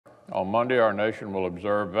On Monday, our nation will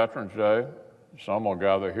observe Veterans Day. Some will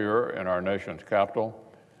gather here in our nation's capital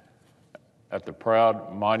at the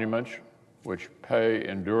proud monuments which pay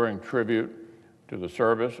enduring tribute to the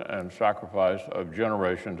service and sacrifice of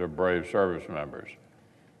generations of brave service members.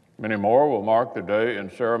 Many more will mark the day in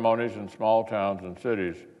ceremonies in small towns and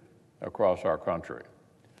cities across our country.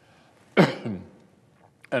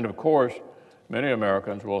 And of course, many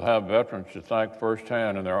Americans will have veterans to thank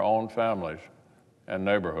firsthand in their own families and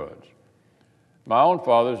neighborhoods. My own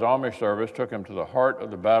father's Army service took him to the heart of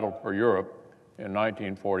the battle for Europe in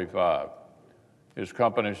 1945. His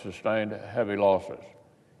company sustained heavy losses.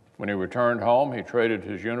 When he returned home, he traded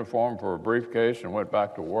his uniform for a briefcase and went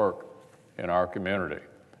back to work in our community.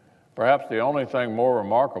 Perhaps the only thing more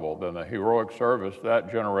remarkable than the heroic service that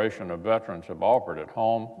generation of veterans have offered at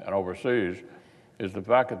home and overseas is the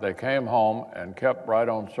fact that they came home and kept right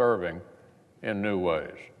on serving in new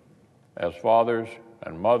ways, as fathers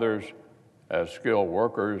and mothers, as skilled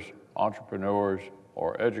workers, entrepreneurs,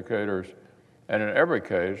 or educators, and in every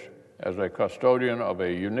case, as a custodian of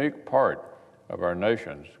a unique part of our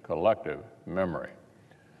nation's collective memory.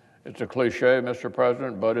 It's a cliche, Mr.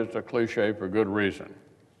 President, but it's a cliche for good reason.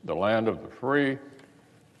 The land of the free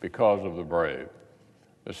because of the brave.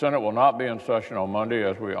 The Senate will not be in session on Monday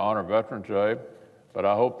as we honor Veterans Day, but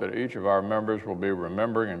I hope that each of our members will be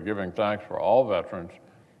remembering and giving thanks for all veterans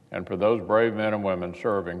and for those brave men and women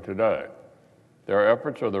serving today. Their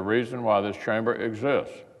efforts are the reason why this chamber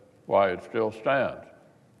exists, why it still stands,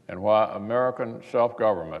 and why American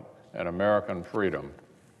self-government and American freedom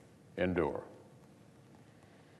endure.